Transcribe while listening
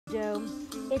Joe,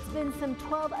 it's been some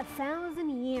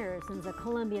 12,000 years since a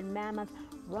Columbian mammoth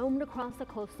roamed across the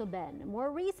coastal bend. More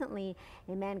recently,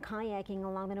 a man kayaking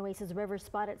along the Nueces River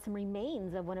spotted some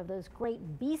remains of one of those great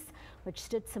beasts, which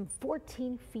stood some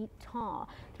 14 feet tall.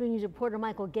 3 News reporter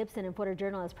Michael Gibson and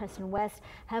photojournalist Preston West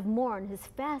have more on his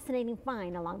fascinating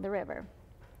find along the river.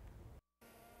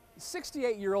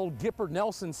 68-year-old Gipper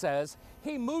Nelson says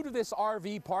he moved to this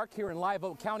RV park here in Live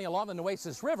Oak County along the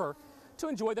Nueces River to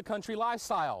enjoy the country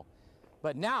lifestyle.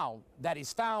 But now that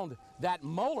he's found that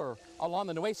molar along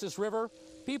the Nueces River,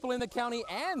 people in the county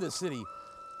and the city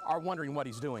are wondering what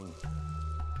he's doing.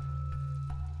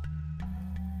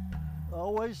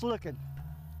 Always looking.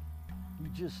 You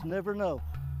just never know.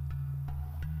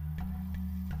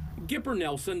 Gipper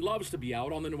Nelson loves to be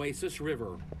out on the Nueces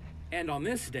River. And on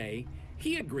this day,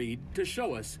 he agreed to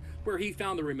show us where he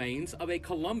found the remains of a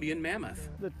Columbian mammoth.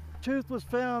 The tooth was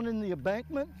found in the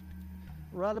embankment,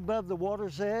 right above the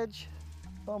water's edge,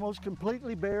 almost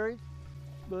completely buried,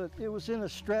 but it was in a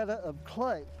strata of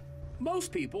clay.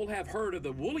 Most people have heard of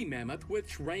the woolly mammoth,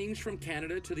 which ranged from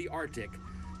Canada to the Arctic.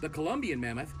 The Columbian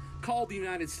mammoth called the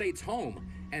United States home,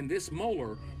 and this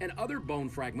molar and other bone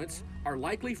fragments are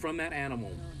likely from that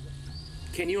animal.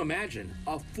 Can you imagine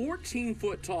a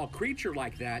 14-foot tall creature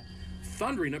like that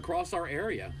thundering across our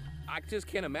area? I just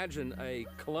can't imagine a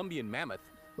Columbian mammoth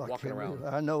walking around.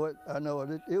 I know it.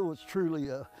 It was truly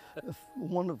a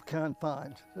one-of-a-kind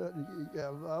find.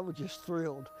 I was just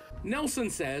thrilled. Nelson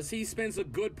says he spends a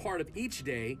good part of each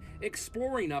day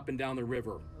exploring up and down the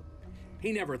river.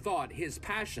 He never thought his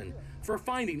passion for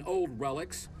finding old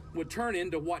relics would turn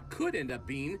into what could end up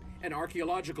being an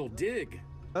archaeological dig.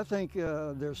 I think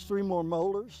there's 3 more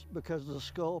molars because of the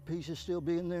skull pieces still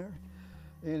being there.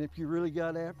 And if you really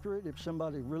got after it, if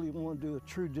somebody really wanted to do a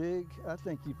true dig, I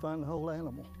think you'd find the whole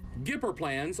animal. Gipper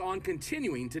plans on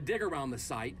continuing to dig around the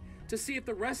site to see if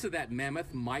the rest of that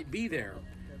mammoth might be there.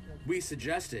 We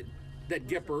suggested that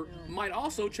Gipper might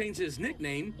also change his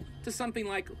nickname to something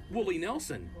like Woolly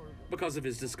Nelson because of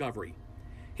his discovery.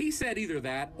 He said either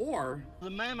that or the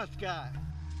mammoth guy.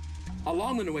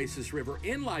 Along the Nueces River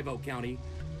in Live Oak County,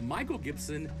 Michael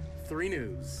Gibson, 3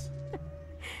 News.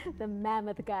 The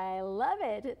mammoth guy, I love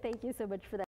it. Thank you so much for that.